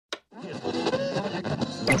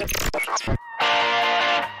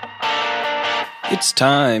It's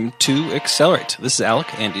time to accelerate. This is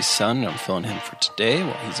Alec, Andy's son. I'm filling him for today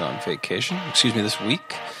while he's on vacation. This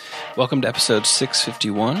week. Welcome to episode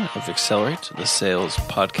 651 of Accelerate, the sales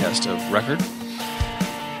podcast of record.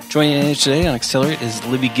 Joining Andy today on Accelerate is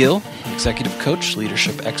Libby Gill, executive coach,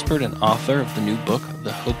 leadership expert, and author of the new book,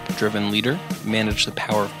 The Hope-Driven Leader, Manage the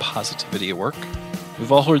Power of Positivity at Work.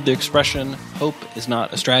 We've all heard the expression, hope is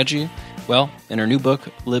not a strategy. Well, in her new book,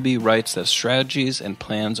 Libby writes that strategies and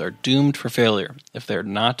plans are doomed for failure if they're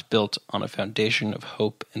not built on a foundation of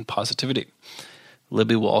hope and positivity.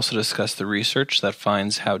 Libby will also discuss the research that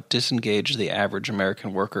finds how disengaged the average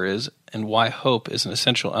American worker is and why hope is an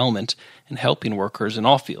essential element in helping workers in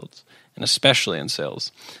all fields, and especially in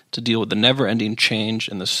sales, to deal with the never-ending change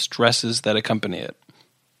and the stresses that accompany it.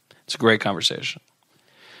 It's a great conversation.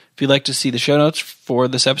 If you'd like to see the show notes for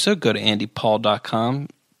this episode, go to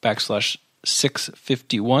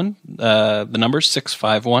andypaul.com/651, the number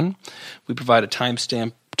 651. We provide a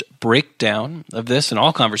timestamped breakdown of this and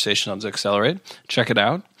all conversations on Accelerate. Check it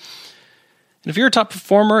out. And if you're a top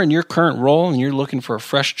performer in your current role and you're looking for a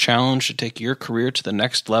fresh challenge to take your career to the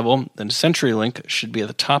next level, then CenturyLink should be at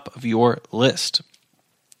the top of your list.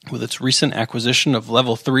 With its recent acquisition of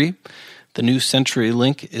Level 3, the new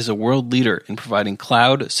CenturyLink is a world leader in providing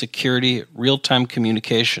cloud, security, real-time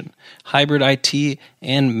communication, hybrid IT,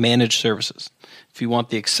 and managed services. If you want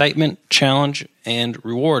the excitement, challenge, and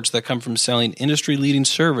rewards that come from selling industry-leading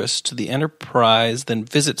service to the enterprise, then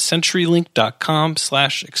visit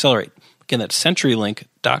CenturyLink.com/accelerate. Again, that's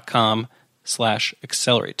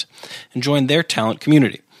CenturyLink.com/accelerate. And join their talent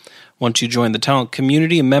community. Once you join the talent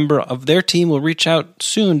community, a member of their team will reach out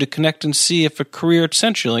soon to connect and see if a career at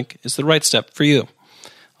CenturyLink is the right step for you.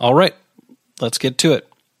 All right, let's get to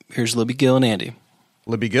it. Here's Libby Gill and Andy.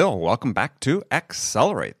 Libby Gill, welcome back to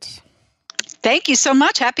Accelerate. Thank you so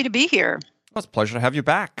much. Happy to be here. Well, it's a pleasure to have you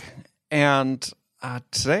back. And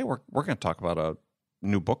today we're going to talk about a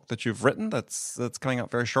new book that you've written that's coming out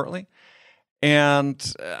very shortly.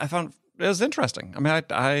 And I found it was interesting. I mean,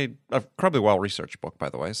 I incredibly well-researched book, by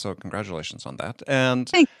the way, so congratulations on that.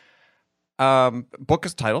 And book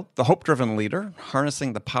is titled The Hope-Driven Leader,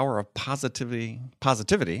 Harnessing the Power of Positivity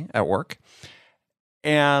at Work.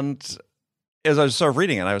 And as I was sort of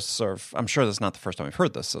reading it, I'm sure this is not the first time we've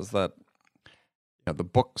heard this, is that the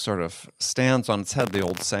book sort of stands on its head, the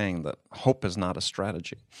old saying that hope is not a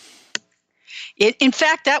strategy. In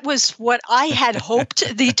fact, that was what I had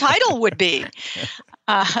hoped the title would be,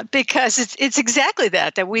 because it's exactly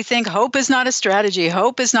that we think hope is not a strategy,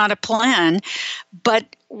 hope is not a plan.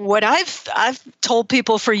 But what I've told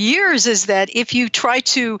people for years is that if you try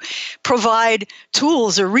to provide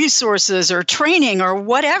tools or resources or training or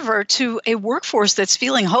whatever to a workforce that's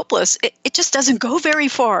feeling hopeless, it just doesn't go very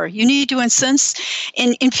far. You need to infuse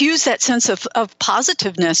that sense of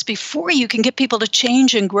positiveness before you can get people to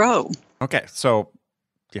change and grow. Okay, so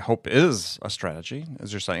the hope is a strategy,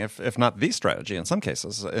 as you're saying, if not the strategy in some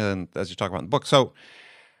cases, and as you talk about in the book. So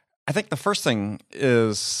I think the first thing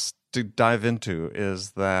is to dive into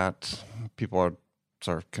is that people are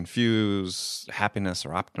sort of confuse happiness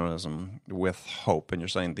or optimism with hope, and you're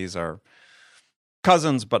saying these are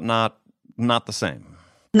cousins, but not the same.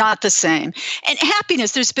 Not the same. And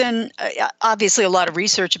happiness, there's been obviously a lot of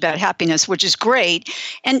research about happiness, which is great.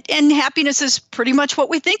 And happiness is pretty much what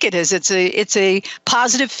we think it is. It's a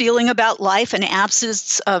positive feeling about life, an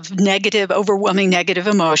absence of overwhelming negative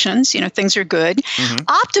emotions. Things are good. Mm-hmm.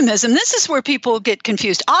 Optimism, this is where people get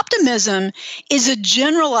confused. Optimism is a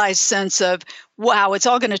generalized sense of, wow, it's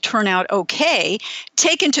all going to turn out okay.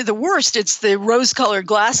 Taken to the worst, it's the rose-colored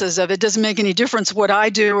glasses of it doesn't make any difference what I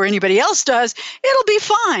do or anybody else does. It'll be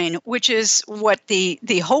fine, which is what the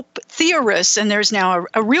hope theorists, and there's now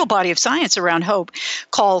a real body of science around hope,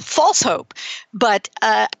 call false hope. But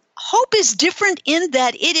hope is different in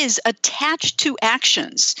that it is attached to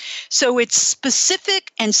actions. So it's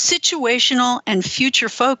specific and situational and future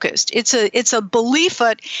focused. It's a belief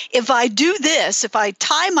that if I do this, if I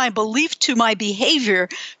tie my belief to my behavior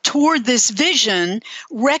toward this vision,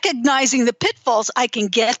 recognizing the pitfalls, I can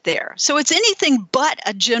get there. So it's anything but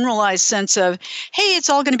a generalized sense of, hey, it's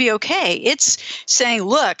all going to be okay. It's saying,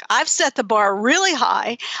 look, I've set the bar really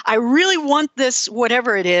high. I really want this,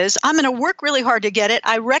 whatever it is. I'm going to work really hard to get it.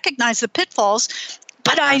 I recognize the pitfalls,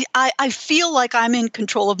 but I feel like I'm in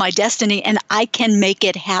control of my destiny and I can make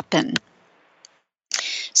it happen.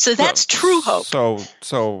 So that's true hope.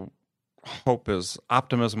 So hope is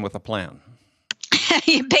optimism with a plan.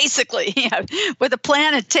 Basically, with a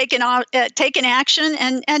plan and taking action,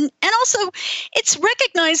 and also it's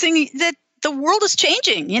recognizing that the world is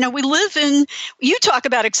changing. We live in, you talk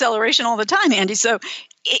about acceleration all the time, Andy. So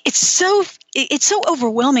it's so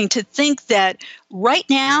overwhelming to think that right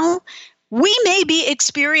now we may be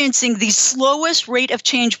experiencing the slowest rate of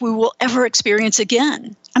change we will ever experience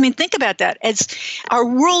again. I mean, think about that. As our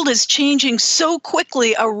world is changing so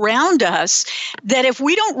quickly around us that if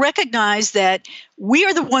we don't recognize that we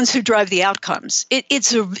are the ones who drive the outcomes,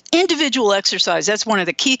 it's an individual exercise. That's one of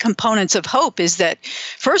the key components of hope, is that,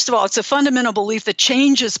 first of all, it's a fundamental belief that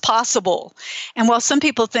change is possible. And while some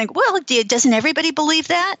people think, well, doesn't everybody believe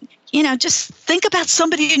that? Just think about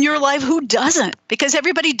somebody in your life who doesn't, because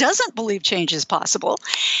everybody doesn't believe change is possible.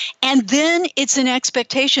 And then it's an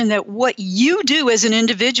expectation that what you do as an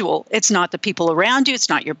individual, it's not the people around you, it's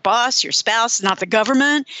not your boss, your spouse, not the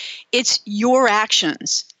government, it's your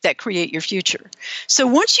actions that create your future. So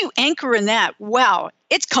once you anchor in that, wow,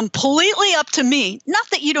 it's completely up to me. Not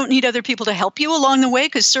that you don't need other people to help you along the way,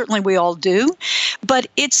 because certainly we all do, but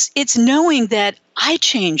it's knowing that I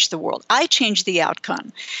change the world, I change the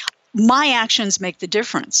outcome. My actions make the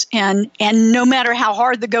difference. And no matter how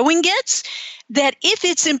hard the going gets, that if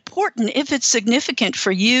it's important, if it's significant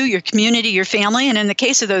for you, your community, your family, and in the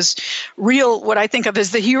case of those real, what I think of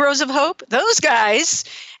as the heroes of hope, those guys,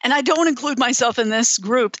 and I don't include myself in this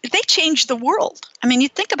group, they changed the world. I mean, you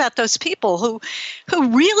think about those people who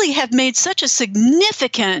really have made such a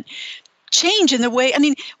significant change in the way, I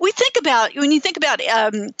mean, when you think about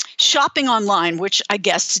shopping online, which I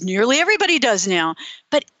guess nearly everybody does now,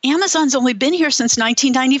 but Amazon's only been here since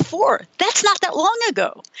 1994. That's not that long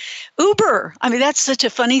ago. Uber, I mean, that's such a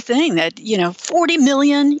funny thing that, 40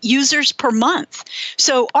 million users per month.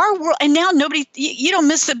 So our world, and now you don't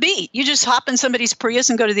miss a beat. You just hop in somebody's Prius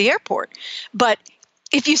and go to the airport. But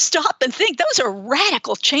if you stop and think, those are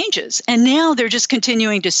radical changes. And now they're just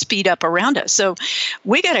continuing to speed up around us. So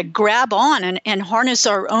we got to grab on and harness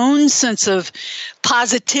our own sense of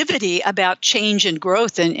positivity about change and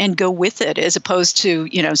growth and go with it, as opposed to,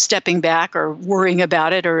 stepping back or worrying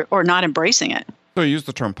about it or not embracing it. So you use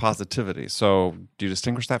the term positivity. So do you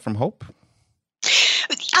distinguish that from hope?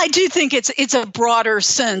 I do think it's a broader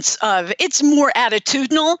sense of, it's more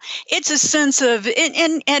attitudinal. It's a sense of,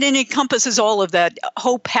 and it encompasses all of that: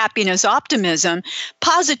 hope, happiness, optimism.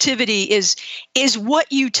 Positivity is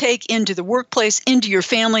what you take into the workplace, into your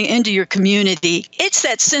family, into your community. It's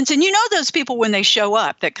that sense, and those people when they show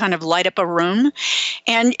up that kind of light up a room,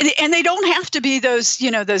 and they don't have to be those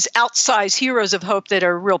those outsized heroes of hope that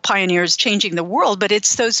are real pioneers changing the world, but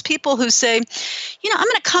it's those people who say, I'm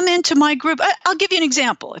going to come into my group. I'll give you an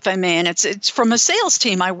example, if I may, and it's from a sales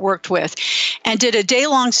team I worked with and did a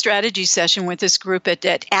day-long strategy session with this group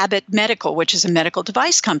at Abbott Medical, which is a medical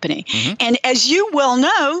device company. Mm-hmm. And as you well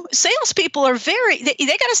know, salespeople are they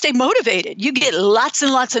got to stay motivated. You get lots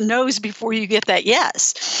and lots of no's before you get that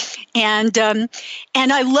yes. And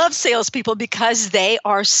I love salespeople because they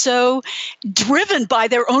are so driven by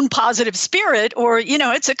their own positive spirit, or,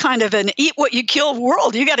 it's a kind of an eat what you kill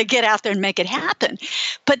world. You got to get out there and make it happen.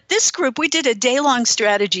 But this group, we did a day-long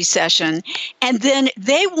strategy session, and then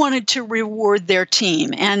they wanted to reward their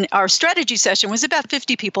team. And our strategy session was about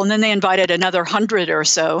 50 people, and then they invited another 100 or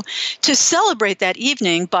so to celebrate that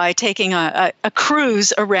evening by taking a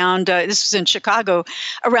cruise around, this was in Chicago,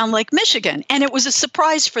 around Lake Michigan. And it was a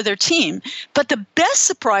surprise for their team. But the best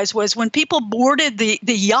surprise was when people boarded the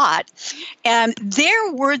yacht, and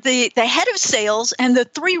there were the head of sales and the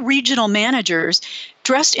 3 regional managers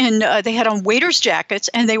dressed in, they had on waiters' jackets,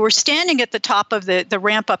 and they were standing at the top of the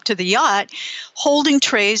ramp up to the yacht holding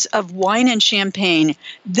trays of wine and champagne.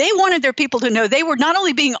 They wanted their people to know they were not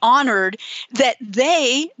only being honored, that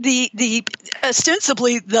they, the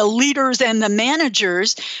ostensibly the leaders and the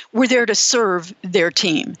managers, were there to serve their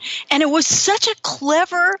team. And it was such a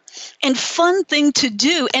clever and fun thing to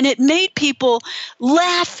do, and it made people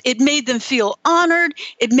laugh. It made them feel honored.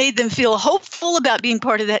 It made them feel hopeful about being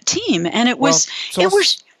part of that team. And it was...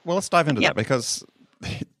 Well, let's dive into that, because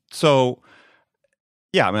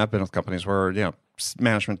I've been with companies where,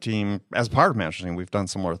 management team, as part of management team, we've done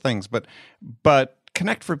similar things, but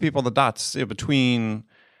connect for people the dots between,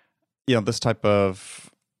 this type of,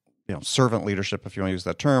 servant leadership, if you want to use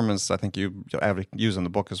that term, as I think you use in the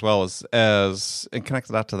book as well, as and connect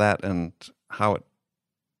the dot to that and how it,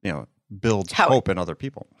 builds hope in other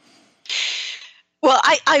people. Well,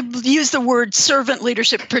 I use the word servant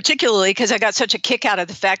leadership particularly because I got such a kick out of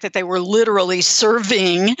the fact that they were literally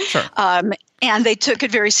serving, sure. And they took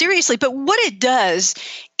it very seriously. But what it does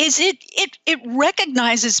is it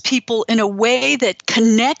recognizes people in a way that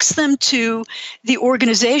connects them to the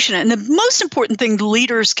organization. And the most important thing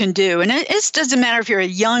leaders can do, and it doesn't matter if you're a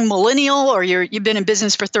young millennial or you've been in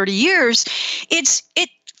business for 30 years, it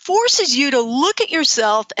forces you to look at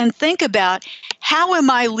yourself and think about, how am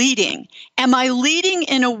I leading? Am I leading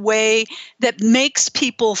in a way that makes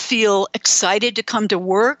people feel excited to come to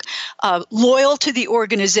work, loyal to the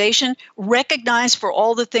organization, recognized for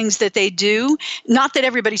all the things that they do? Not that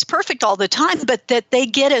everybody's perfect all the time, but that they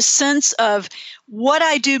get a sense of what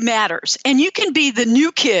I do matters. And you can be the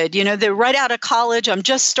new kid, they're right out of college. I'm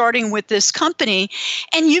just starting with this company.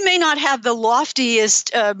 And you may not have the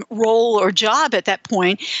loftiest role or job at that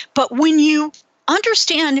point. But when you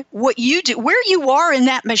understand what you do, where you are in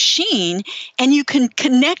that machine, and you can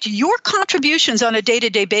connect your contributions on a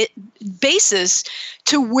day-to-day basis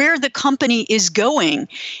to where the company is going,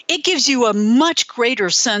 it gives you a much greater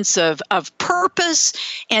sense of purpose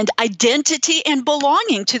and identity and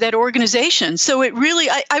belonging to that organization. So it really,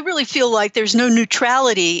 I really feel like there's no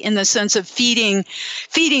neutrality in the sense of feeding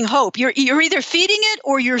hope. You're either feeding it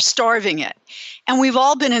or you're starving it. And we've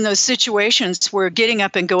all been in those situations where getting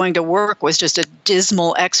up and going to work was just a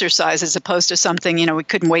dismal exercise, as opposed to something, we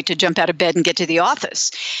couldn't wait to jump out of bed and get to the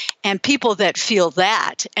office. And people that feel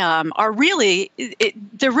that are really,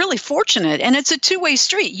 they're really fortunate. And it's a two-way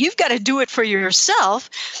street. You've got to do it for yourself.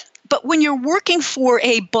 But when you're working for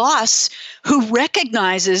a boss who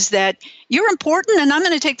recognizes that you're important, and I'm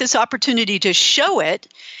going to take this opportunity to show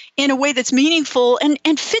it in a way that's meaningful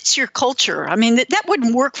and fits your culture. I mean, that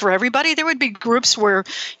wouldn't work for everybody. There would be groups where,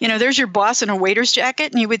 there's your boss in a waiter's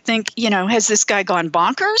jacket, and you would think, has this guy gone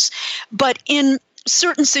bonkers? But in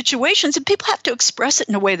certain situations, and people have to express it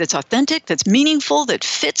in a way that's authentic, that's meaningful, that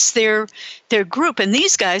fits their group. And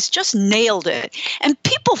these guys just nailed it. And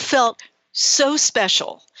people felt so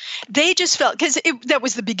special. They just felt, because that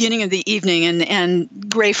was the beginning of the evening, and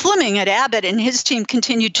Gray Fleming at Abbott and his team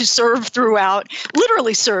continued to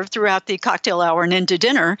literally serve throughout the cocktail hour and into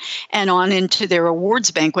dinner and on into their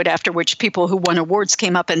awards banquet, after which people who won awards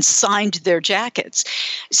came up and signed their jackets.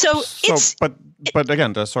 But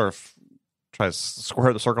again, to sort of try to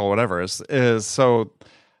square the circle or whatever, is so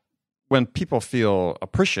when people feel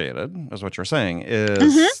appreciated, is what you're saying,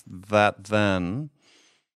 is that then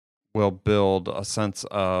will build a sense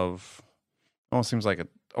of, almost seems like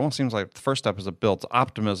the first step is it builds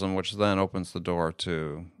optimism, which then opens the door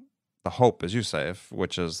to the hope, as you say,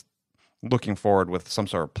 which is looking forward with some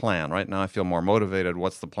sort of plan. Right now I feel more motivated.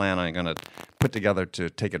 What's the plan I'm going to put together to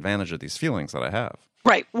take advantage of these feelings that I have?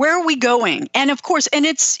 Right. Where are we going? And of course, and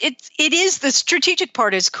it is the strategic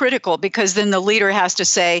part is critical, because then the leader has to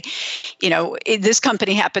say, this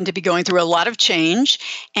company happened to be going through a lot of change,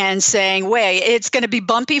 and saying, wait, it's going to be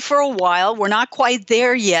bumpy for a while. We're not quite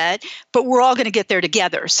there yet, but we're all going to get there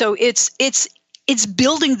together. So it's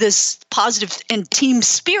building this positive and team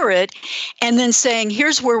spirit, and then saying,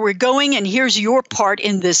 here's where we're going, and here's your part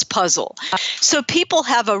in this puzzle. So people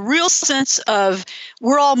have a real sense of,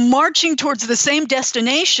 we're all marching towards the same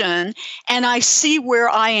destination, and I see where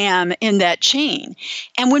I am in that chain.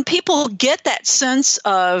 And when people get that sense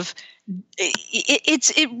of,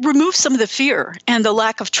 it removes some of the fear and the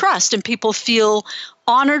lack of trust, and people feel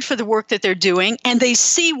honored for the work that they're doing, and they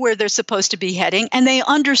see where they're supposed to be heading, and they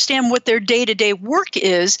understand what their day-to-day work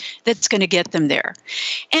is that's going to get them there.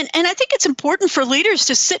 And I think it's important for leaders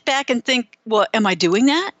to sit back and think, well, am I doing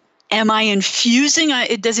that? Am I infusing,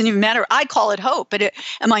 it doesn't even matter, I call it hope, but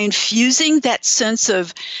am I infusing that sense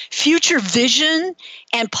of future vision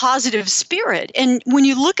and positive spirit? And when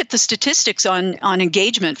you look at the statistics on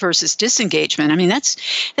engagement versus disengagement, I mean,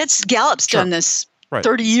 that's Gallup's done this. Right.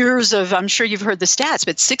 30 years of, I'm sure you've heard the stats,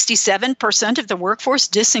 but 67% of the workforce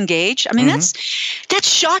disengaged. I mean, that's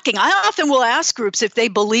shocking. I often will ask groups if they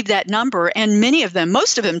believe that number, and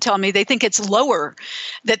most of them tell me they think it's lower,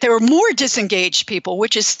 that there are more disengaged people,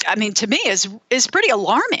 which is, I mean, to me is pretty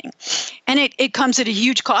alarming. And it comes at a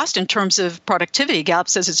huge cost in terms of productivity. Gallup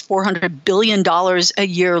says it's $400 billion a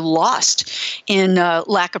year lost in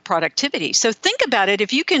lack of productivity. So think about it.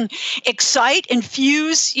 If you can excite,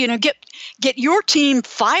 infuse, get your team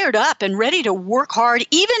fired up and ready to work hard,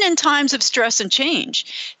 even in times of stress and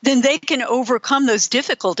change, then they can overcome those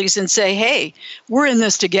difficulties and say, hey, we're in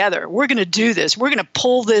this together. We're going to do this. We're going to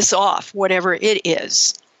pull this off, whatever it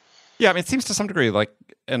is. Yeah, I mean, it seems to some degree like,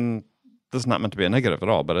 and this is not meant to be a negative at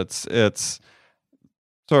all, but it's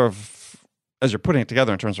sort of, as you're putting it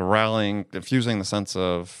together in terms of rallying, diffusing the sense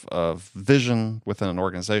of vision within an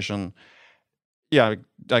organization. Yeah,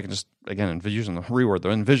 I can just, again, using the reword, the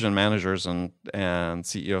envision managers and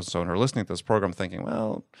CEOs so who are listening to this program thinking,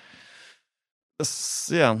 well,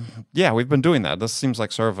 this, yeah, we've been doing that. This seems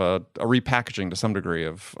like sort of a repackaging to some degree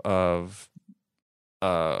of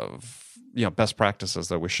best practices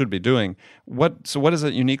that we should be doing. What is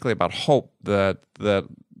it uniquely about hope that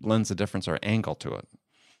lends a difference or angle to it?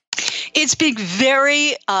 It's being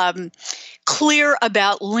very clear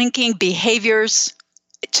about linking behaviors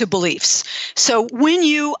to beliefs. So when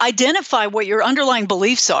you identify what your underlying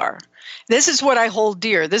beliefs are, this is what I hold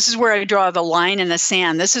dear. This is where I draw the line in the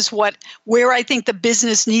sand. This is where I think the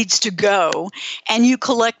business needs to go. And you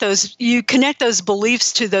connect those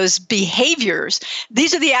beliefs to those behaviors.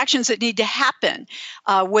 These are the actions that need to happen.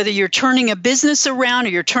 Whether you're turning a business around or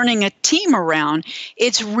you're turning a team around,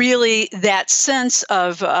 it's really that sense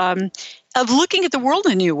of looking at the world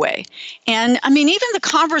in a new way. And I mean, even the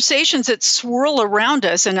conversations that swirl around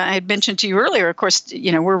us, and I had mentioned to you earlier, of course,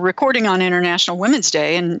 we're recording on International Women's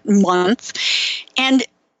Day and month, and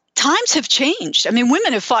times have changed. I mean,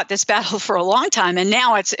 women have fought this battle for a long time, and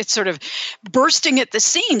now it's sort of bursting at the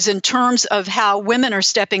seams in terms of how women are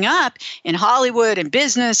stepping up in Hollywood and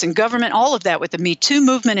business and government, all of that with the Me Too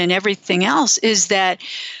movement and everything else, is that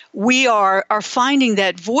we are finding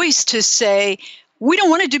that voice to say, we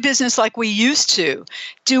don't want to do business like we used to.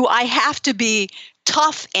 Do I have to be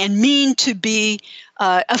tough and mean to be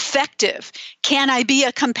effective? Can I be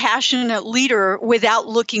a compassionate leader without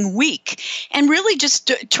looking weak? And really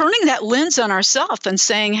just turning that lens on ourselves and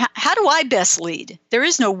saying, how do I best lead? There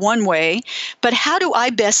is no one way, but how do I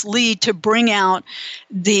best lead to bring out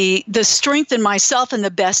the strength in myself and the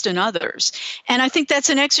best in others? And I think that's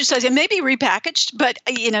an exercise. It may be repackaged, but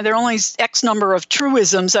there are only X number of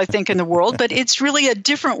truisms, I think, in the world, but it's really a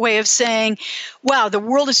different way of saying, wow, the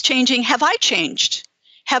world is changing. Have I changed?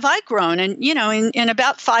 Have I grown? And, in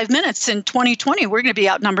about 5 minutes in 2020, we're going to be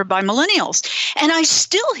outnumbered by millennials. And I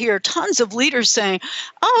still hear tons of leaders saying,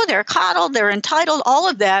 oh, they're coddled, they're entitled, all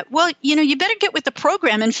of that. Well, you better get with the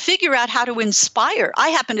program and figure out how to inspire. I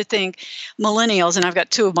happen to think millennials, and I've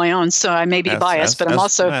got two of my own, so I may be biased, but I'm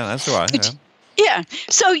also... That's who I am. Yeah.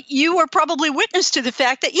 So you were probably witness to the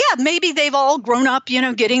fact that, maybe they've all grown up,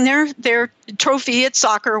 getting their trophy at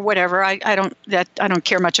soccer or whatever. I don't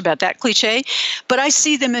care much about that cliche, but I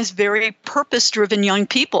see them as very purpose-driven young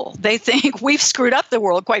people. They think we've screwed up the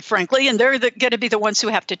world, quite frankly, and they're going to be the ones who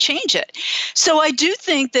have to change it. So I do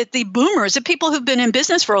think that the boomers, the people who've been in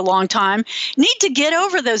business for a long time, need to get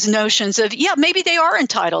over those notions of, maybe they are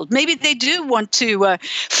entitled. Maybe they do want to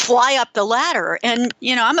fly up the ladder. And,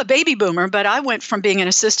 I'm a baby boomer, but I went from being an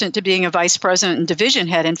assistant to being a vice president and division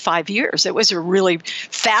head in 5 years. It was a really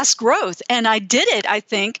fast growth. And I did it, I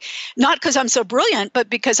think, not because I'm so brilliant, but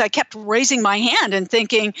because I kept raising my hand and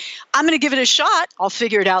thinking, I'm going to give it a shot. I'll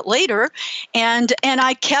figure it out later. And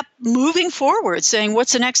I kept moving forward, saying,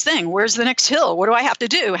 what's the next thing? Where's the next hill? What do I have to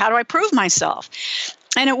do? How do I prove myself?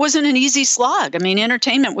 And it wasn't an easy slog. I mean,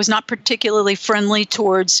 entertainment was not particularly friendly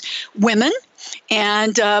towards women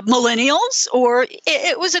and millennials, or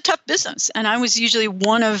it was a tough business. And I was usually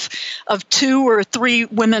one of 2 or 3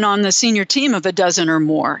 women on the senior team of a dozen or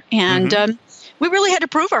more. And we really had to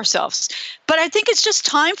prove ourselves. But I think it's just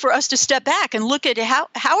time for us to step back and look at how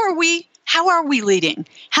are we leading?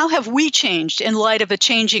 How have we changed in light of a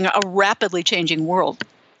rapidly changing world?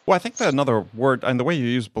 Well, I think that another word, and the way you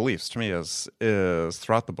use beliefs to me is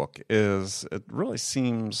throughout the book, is it really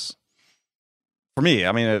seems, for me,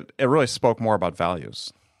 I mean, it really spoke more about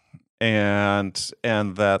values, and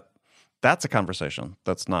that's a conversation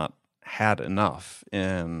that's not had enough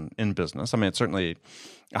in business. I mean, it's certainly,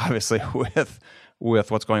 obviously,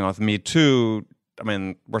 with what's going on with Me Too, I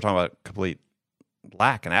mean, we're talking about complete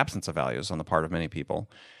lack and absence of values on the part of many people.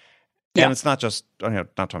 Yeah. And it's not just,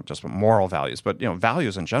 not just moral values, but,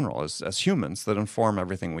 values in general as humans that inform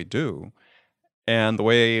everything we do and the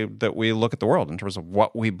way that we look at the world in terms of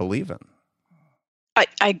what we believe in.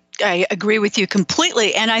 I agree with you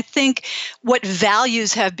completely. And I think what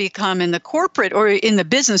values have become in the corporate or in the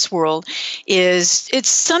business world is it's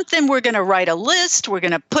something we're going to write a list, we're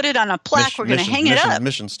going to put it on a plaque, we're going to hang it up.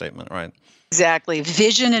 Mission statement, right? Exactly.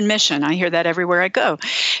 Vision and mission. I hear that everywhere I go.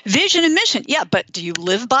 Vision and mission. Yeah, but do you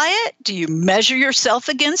live by it? Do you measure yourself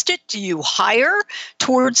against it? Do you hire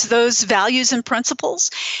towards those values and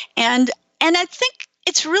principles? And I think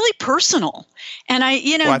it's really personal. And I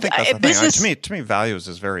think that's the thing. To me, values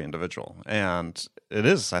is very individual, and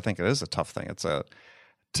I think it is a tough thing. It's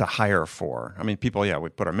to hire for. I mean, people, we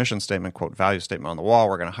put our mission statement, quote, value statement on the wall.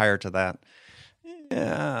 We're going to hire to that.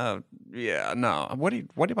 No. What do you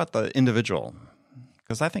about the individual?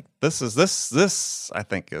 Because I think this I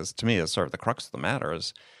think is, to me, is sort of the crux of the matter.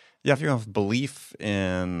 Is if you have belief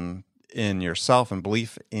in yourself and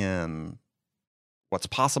belief in what's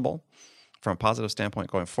possible from a positive standpoint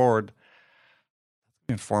going forward,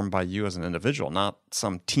 informed by you as an individual, not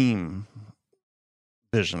some team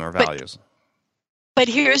vision or values. But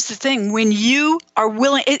here's the thing, when you are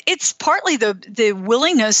willing, it's partly the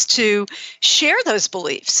willingness to share those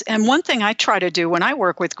beliefs. And one thing I try to do when I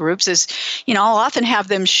work with groups is, I'll often have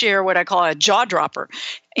them share what I call a jaw dropper.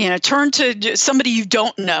 Turn to somebody you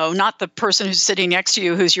don't know, not the person who's sitting next to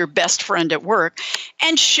you, who's your best friend at work,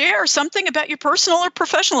 and share something about your personal or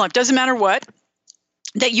professional life, doesn't matter what,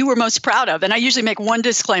 that you were most proud of. And I usually make one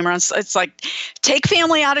disclaimer. It's like, take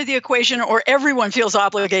family out of the equation or everyone feels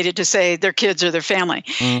obligated to say their kids or their family.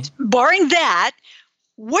 Barring that,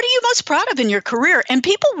 what are you most proud of in your career? And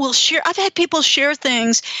people will share. I've had people share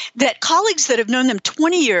things that colleagues that have known them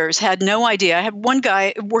 20 years had no idea. I had one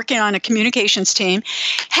guy working on a communications team,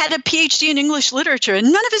 had a PhD in English literature,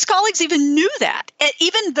 and none of his colleagues even knew that,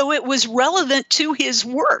 even though it was relevant to his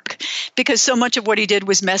work, because so much of what he did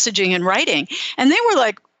was messaging and writing. And they were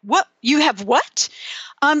like, "What? You have what?"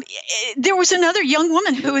 There was another young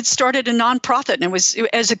woman who had started a nonprofit, and it was,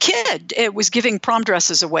 as a kid, it was giving prom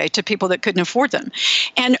dresses away to people that couldn't afford them.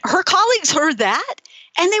 And her colleagues heard that,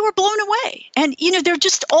 and they were blown away. And, there are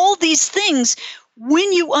just all these things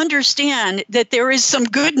when you understand that there is some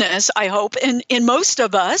goodness, I hope, in most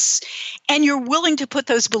of us, and you're willing to put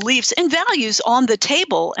those beliefs and values on the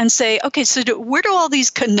table and say, okay, so where do all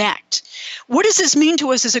these connect? What does this mean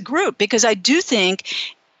to us as a group? Because I do think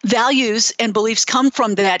values and beliefs come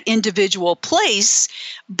from that individual place,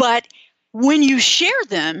 but when you share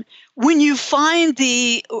them, when you find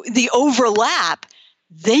the overlap,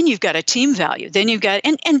 then you've got a team value. Then you've got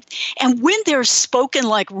and when they're spoken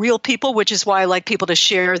like real people, which is why I like people to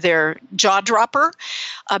share their jaw dropper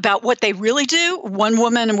about what they really do. One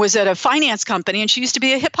woman was at a finance company and she used to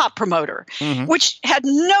be a hip hop promoter, which had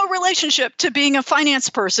no relationship to being a finance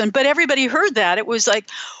person, but everybody heard that. It was like,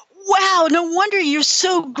 wow, no wonder you're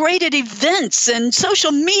so great at events and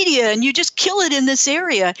social media and you just kill it in this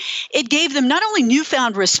area. It gave them not only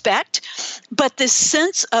newfound respect, but this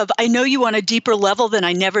sense of, I know you on a deeper level than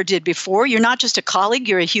I never did before. You're not just a colleague,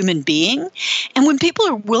 you're a human being. And when people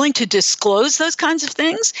are willing to disclose those kinds of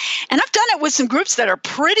things, and I've done it with some groups that are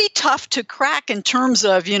pretty tough to crack in terms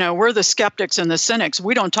of, we're the skeptics and the cynics.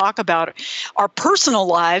 We don't talk about our personal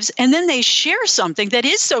lives. And then they share something that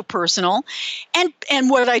is so personal. And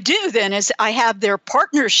what I do then is I have their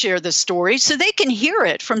partners share the story so they can hear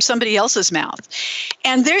it from somebody else's mouth.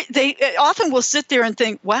 And they often will sit there and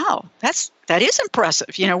think, wow, that is impressive.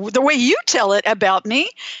 The way you tell it about me,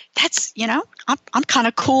 that's, I'm kind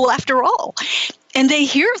of cool after all. And they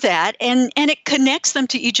hear that and it connects them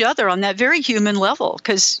to each other on that very human level.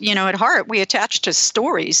 Because, at heart, we attach to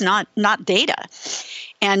stories, not data.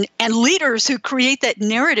 And leaders who create that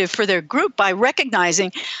narrative for their group by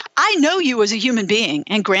recognizing, I know you as a human being.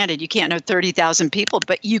 And granted, you can't know 30,000 people,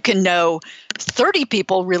 but you can know 30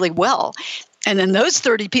 people really well. And then those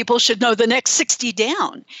 30 people should know the next 60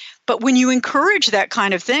 down. But when you encourage that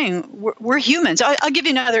kind of thing, we're humans. I'll give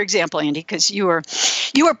you another example, Andy, because you were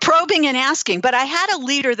probing and asking. But I had a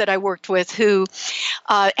leader that I worked with who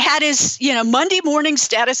had his Monday morning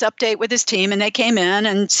status update with his team, and they came in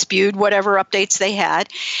and spewed whatever updates they had.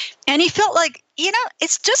 And he felt like,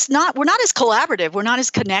 it's just we're not as collaborative. We're not as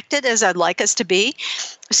connected as I'd like us to be.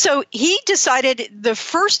 So he decided the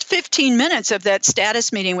first 15 minutes of that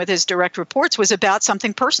status meeting with his direct reports was about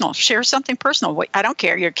something personal. Share something personal. I don't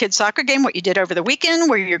care, your kid's soccer game, what you did over the weekend,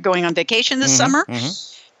 where you're going on vacation this summer. And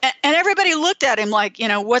everybody looked at him like,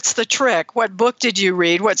 what's the trick? What book did you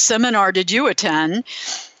read? What seminar did you attend?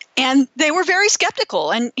 And they were very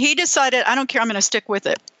skeptical. And he decided, I don't care, I'm going to stick with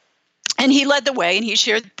it. And he led the way and he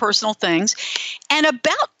shared personal things. And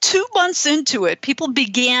about 2 months into it, people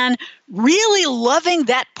began really loving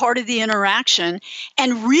that part of the interaction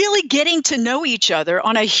and really getting to know each other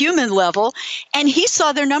on a human level. And he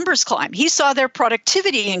saw their numbers climb. He saw their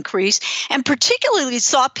productivity increase, and particularly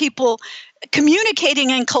saw people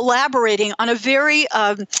communicating and collaborating on a very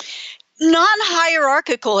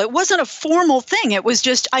non-hierarchical. It wasn't a formal thing. It was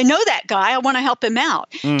just, I know that guy, I want to help him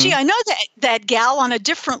out. Gee, I know that gal on a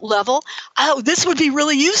different level. Oh, this would be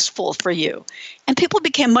really useful for you. And people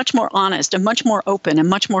became much more honest and much more open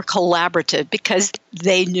and much more collaborative because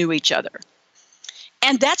they knew each other.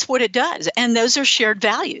 And that's what it does. And those are shared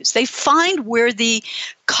values. They find where the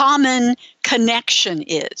common connection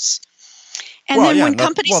is. And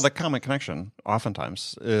companies... the common connection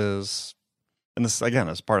oftentimes is... And this, again,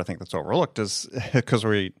 is part I think that's overlooked, is because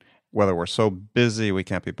whether we're so busy we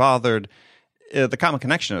can't be bothered, the common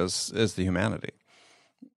connection is the humanity.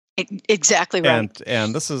 Exactly right.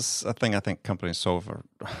 And this is a thing I think companies so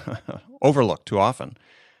overlook too often,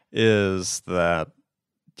 is that,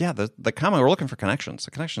 the common, we're looking for connections.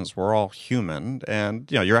 The connections, we're all human. And,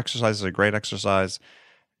 your exercise is a great exercise.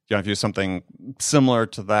 If you do something similar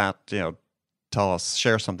to that,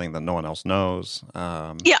 share something that no one else knows.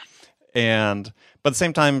 Yeah. But at the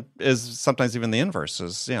same time is sometimes even the inverse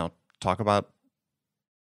is, talk about,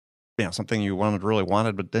 something you really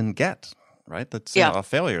wanted but didn't get, right? That's a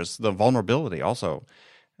failure. The vulnerability also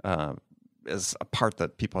is a part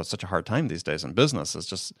that people have such a hard time these days in business, is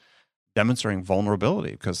just demonstrating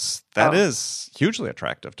vulnerability, because that is hugely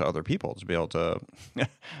attractive to other people, to be able to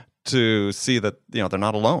to see that they're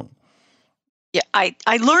not alone. Yeah,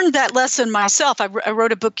 I learned that lesson myself. I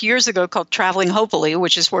wrote a book years ago called Traveling Hopefully,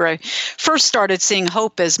 which is where I first started seeing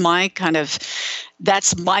hope as my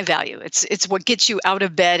that's my value. It's what gets you out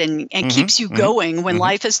of bed and keeps you going when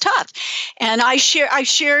life is tough. And I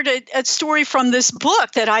shared a story from this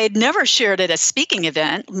book that I had never shared at a speaking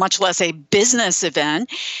event, much less a business event,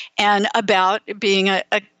 and about being a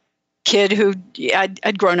kid who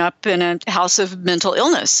had grown up in a house of mental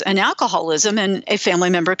illness and alcoholism, and a family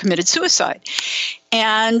member committed suicide.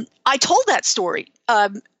 And I told that story.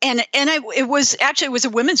 It was a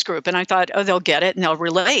women's group, and I thought, oh, they'll get it and they'll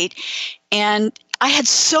relate. And I had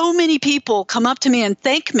so many people come up to me and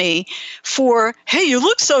thank me for, hey, you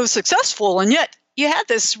look so successful, and yet you had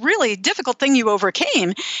this really difficult thing you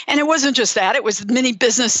overcame. And it wasn't just that, it was many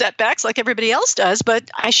business setbacks like everybody else does,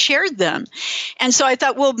 but I shared them. And so I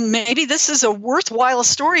thought, well, maybe this is a worthwhile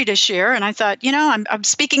story to share. And I thought, I'm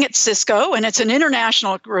speaking at Cisco, and it's an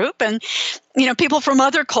international group, and people from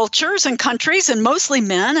other cultures and countries, and mostly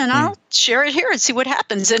men, and I'll share it here and see what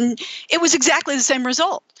happens. And it was exactly the same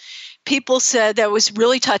result. People said that was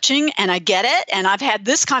really touching, and I get it. And I've had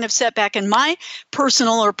this kind of setback in my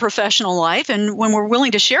personal or professional life. And when we're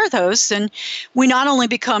willing to share those, then we not only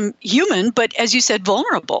become human, but as you said,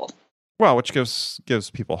 vulnerable. Well, which gives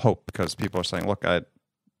people hope, because people are saying, look, I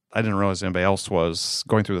didn't realize anybody else was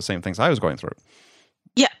going through the same things I was going through.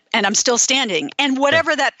 Yeah. And I'm still standing. And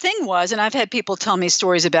whatever that thing was, and I've had people tell me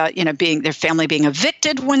stories about, their family being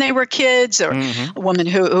evicted when they were kids, or a woman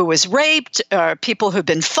who was raped, or people who've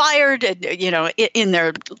been fired, in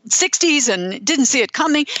their 60s and didn't see it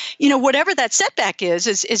coming. Whatever that setback is,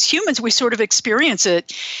 as humans, we sort of experience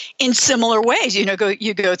it in similar ways. You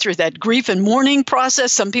go through that grief and mourning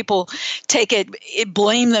process. Some people take it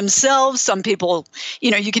blame themselves. Some people,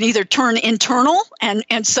 you can either turn internal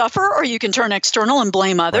and suffer, or you can turn external and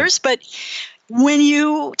blame others. But when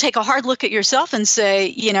you take a hard look at yourself and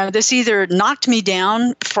say, this either knocked me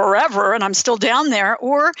down forever and I'm still down there,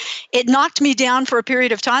 or it knocked me down for a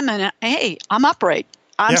period of time and, hey, I'm upright,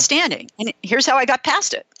 I'm standing, and here's how I got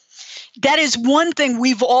past it. That is one thing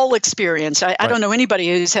we've all experienced. I don't know anybody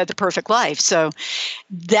who's had the perfect life. So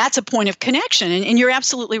that's a point of connection. And you're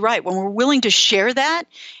absolutely right. When we're willing to share that,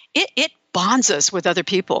 it bonds us with other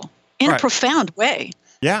people in a profound way.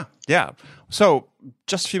 Yeah. So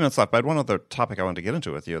just a few minutes left, but I had one other topic I wanted to get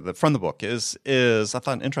into with you from the book is I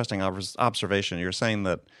thought an interesting observation. You're saying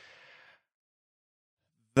that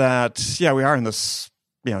we are in this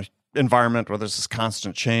environment where there's this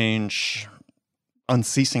constant change,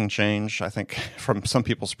 unceasing change, I think, from some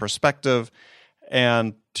people's perspective.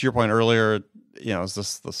 And to your point earlier, is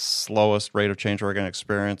this the slowest rate of change we're going to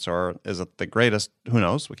experience, or is it the greatest? Who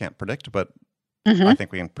knows? We can't predict, but I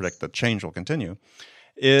think we can predict that change will continue.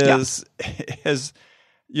 Is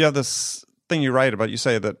you have this thing you write about, you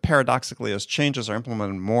say that paradoxically, as changes are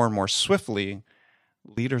implemented more and more swiftly,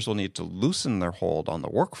 leaders will need to loosen their hold on the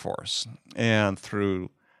workforce. And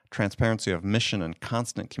through transparency of mission and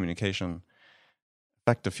constant communication,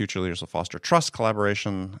 effective future leaders will foster trust,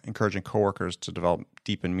 collaboration, encouraging coworkers to develop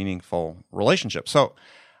deep and meaningful relationships. So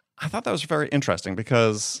I thought that was very interesting,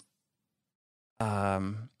 because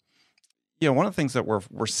one of the things that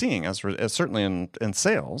we're seeing as certainly in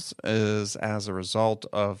sales is, as a result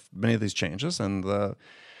of many of these changes and the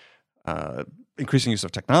increasing use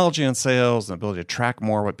of technology in sales and ability to track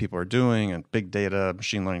more what people are doing and big data,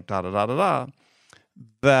 machine learning,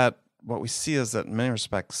 that what we see is that in many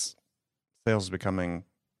respects, sales is becoming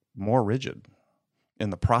more rigid in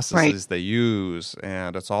the processes they use.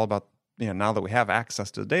 And it's all about, now that we have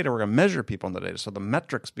access to the data, we're going to measure people in the data. So the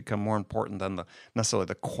metrics become more important than necessarily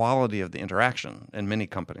the quality of the interaction in many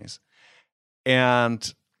companies.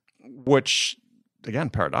 And which,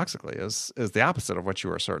 again, paradoxically, is the opposite of what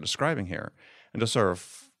you were sort of describing here. And just sort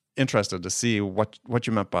of interested to see what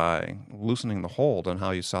you meant by loosening the hold and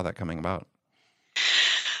how you saw that coming about.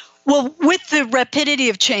 Well, with the rapidity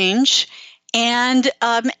of change and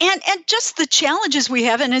just the challenges we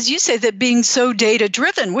have, and as you say, that being so data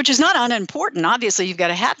driven, which is not unimportant. Obviously, you've got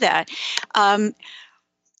to have that.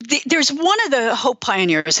 There's one of the Hope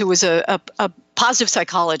pioneers who was a positive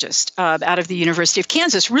psychologist out of the University of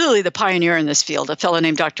Kansas, really the pioneer in this field, a fellow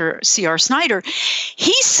named Dr. C.R. Snyder.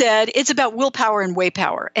 He said it's about willpower and way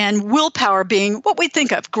power, and willpower being what we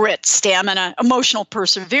think of: grit, stamina, emotional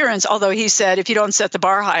perseverance. Although he said if you don't set the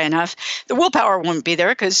bar high enough, the willpower won't be there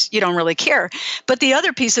because you don't really care. But the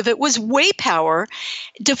other piece of it was way power,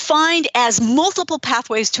 defined as multiple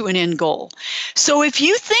pathways to an end goal. So if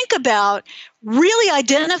you think about really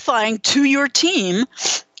identifying to your team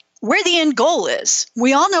where the end goal is.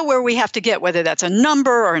 We all know where we have to get, whether that's a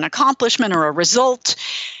number or an accomplishment or a result,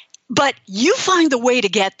 but you find the way to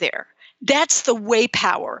get there. That's the way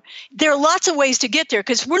power. There are lots of ways to get there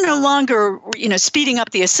because we're no longer, speeding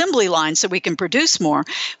up the assembly line so we can produce more.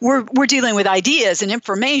 We're dealing with ideas and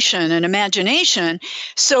information and imagination.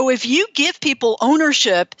 So if you give people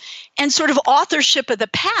ownership and sort of authorship of the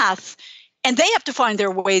path, and they have to find their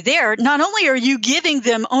way there, not only are you giving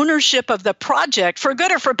them ownership of the project for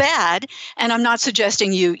good or for bad, and I'm not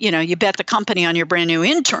suggesting you bet the company on your brand new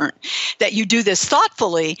intern, that you do this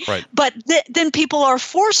thoughtfully, right. But then people are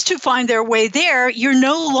forced to find their way there. You're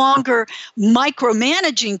no longer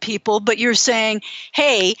micromanaging people, but you're saying,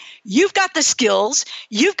 hey, you've got the skills,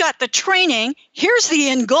 you've got the training, here's the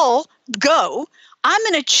end goal, go. I'm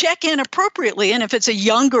going to check in appropriately. And if it's a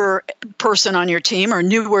younger person on your team or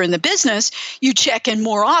newer in the business, you check in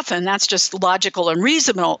more often. That's just logical and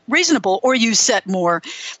reasonable. Or you set more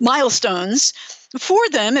milestones for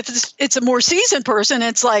them. If it's a more seasoned person,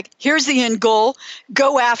 it's like, here's the end goal,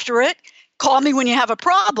 go after it. Call me when you have a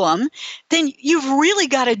problem. Then you've really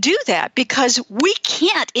got to do that because we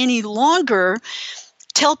can't any longer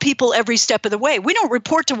tell people every step of the way. We don't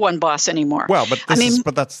report to one boss anymore. Well, but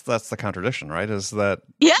that's the contradiction, right? Is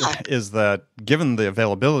that given the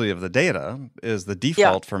availability of the data, is the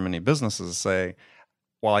default for many businesses say,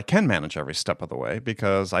 well, I can manage every step of the way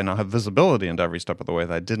because I now have visibility into every step of the way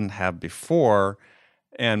that I didn't have before,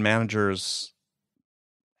 and managers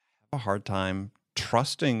have a hard time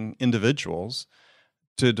trusting individuals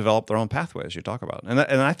to develop their own pathways. You talk about, and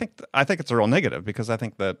I think it's a real negative because I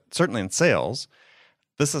think that certainly in sales,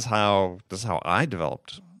 This is how I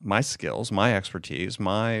developed my skills, my expertise,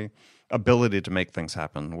 my ability to make things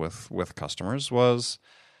happen with customers was,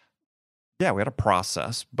 we had a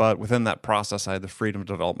process, but within that process, I had the freedom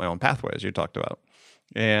to develop my own pathways you talked about.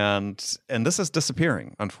 And this is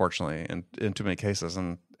disappearing, unfortunately, in too many cases.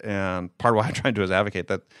 And part of what I'm trying to do is advocate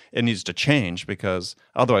that it needs to change because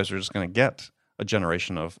otherwise we're just going to get a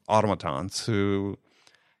generation of automatons who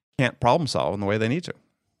can't problem solve in the way they need to.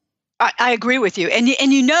 I agree with you. And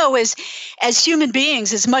as human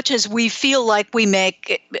beings, as much as we feel like we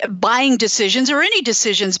make buying decisions or any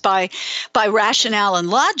decisions by rationale and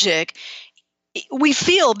logic, we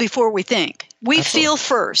feel before we think. We Absolutely. Feel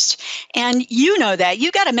first. And you know that.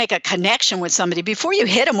 You got to make a connection with somebody before you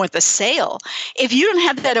hit them with a sale. If you don't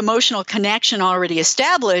have that emotional connection already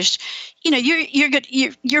established,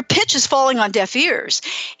 your pitch is falling on deaf ears.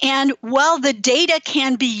 And while the data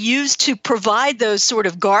can be used to provide those sort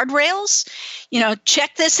of guardrails,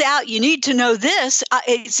 check this out, you need to know this,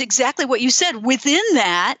 it's exactly what you said. Within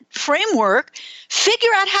that framework,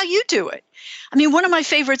 figure out how you do it. I mean, one of my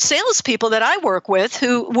favorite salespeople that I work with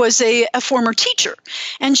who was a former teacher,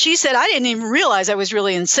 and she said, I didn't even realize I was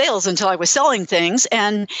really in sales until I was selling things.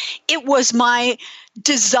 And it was my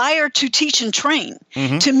desire to teach and train,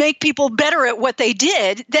 to make people better at what they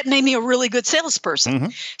did that made me a really good salesperson. Mm-hmm.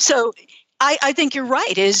 So I think you're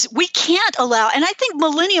right, is we can't allow, and I think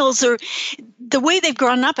millennials are, the way they've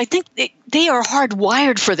grown up, I think they are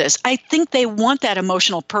hardwired for this. I think they want that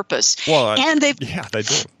emotional purpose. Well, they do.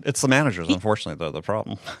 It's the managers, unfortunately, the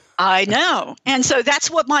problem. I know. And so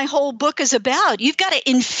that's what my whole book is about. You've got to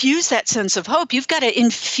infuse that sense of hope. You've got to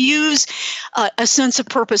infuse a sense of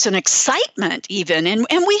purpose and excitement even. And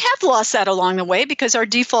we have lost that along the way because our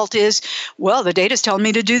default is, well, the data's telling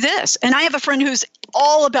me to do this. And I have a friend who's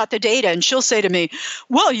all about the data, and she'll say to me,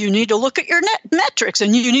 well, you need to look at your net metrics,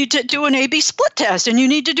 and you need to do an A/B split test, and you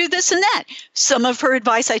need to do this and that. Some of her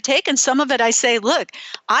advice I take, and some of it I say, look,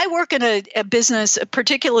 I work in a business,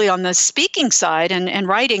 particularly on the speaking side and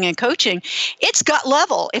writing and coaching. It's gut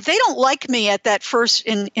level. If they don't like me at that first,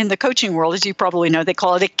 in the coaching world, as you probably know, they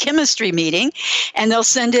call it a chemistry meeting, and they'll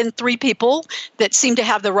send in 3 people that seem to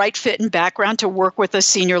have the right fit and background to work with a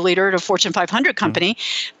senior leader at a Fortune 500 company.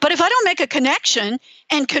 Mm-hmm. But if I don't make a connection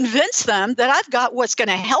and convince them that I've got what's going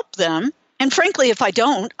to help them, and frankly, if I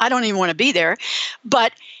don't even want to be there,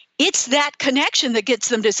 but it's that connection that gets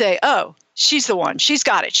them to say, oh, she's the one. She's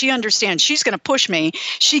got it. She understands. She's going to push me.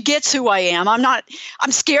 She gets who I am.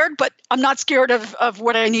 I'm scared, but I'm not scared of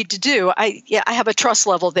what I need to do. I have a trust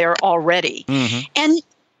level there already. Mm-hmm. And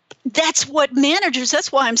that's what managers,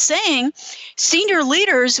 that's why I'm saying senior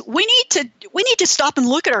leaders, we need to stop and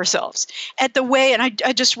look at ourselves at the way, and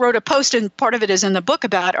I just wrote a post, and part of it is in the book,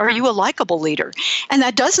 about, are you a likable leader? And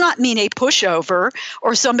that does not mean a pushover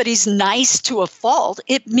or somebody's nice to a fault.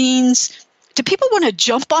 It means, do people want to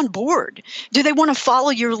jump on board? Do they want to follow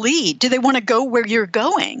your lead? Do they want to go where you're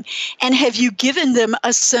going? And have you given them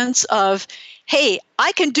a sense of, hey,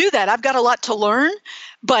 I can do that. I've got a lot to learn,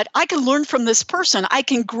 but I can learn from this person. I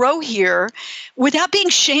can grow here without being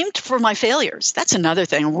shamed for my failures. That's another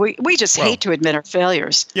thing. We just hate to admit our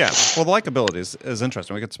failures. Yeah. Well, the likability is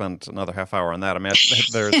interesting. We could spend another half hour on that. I mean,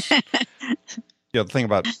 there's, the thing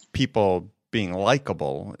about people being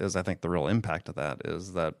likable is, I think the real impact of that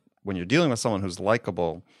is that when you're dealing with someone who's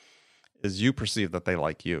likable, is you perceive that they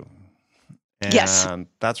like you. And yes.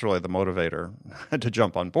 That's really the motivator to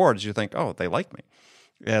jump on board, is you think, oh, they like me,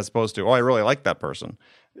 as opposed to, oh, I really like that person.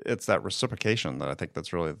 It's that reciprocation that I think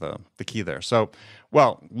that's really the key there. So,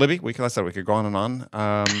 well, Libby, like I said, we could go on and on,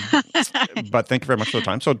 but thank you very much for the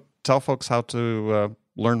time. So tell folks how to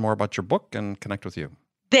learn more about your book and connect with you.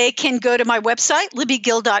 They can go to my website,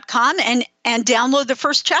 libbygill.com, and download the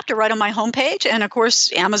first chapter right on my homepage. And of course,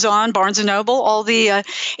 Amazon, Barnes & Noble, all the,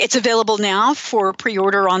 it's available now for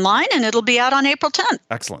pre-order online, and it'll be out on April 10th.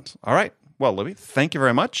 Excellent. All right. Well, Libby, thank you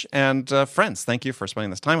very much. And friends, thank you for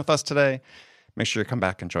spending this time with us today. Make sure you come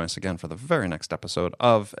back and join us again for the very next episode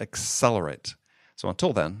of Accelerate. So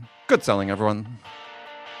until then, good selling, everyone.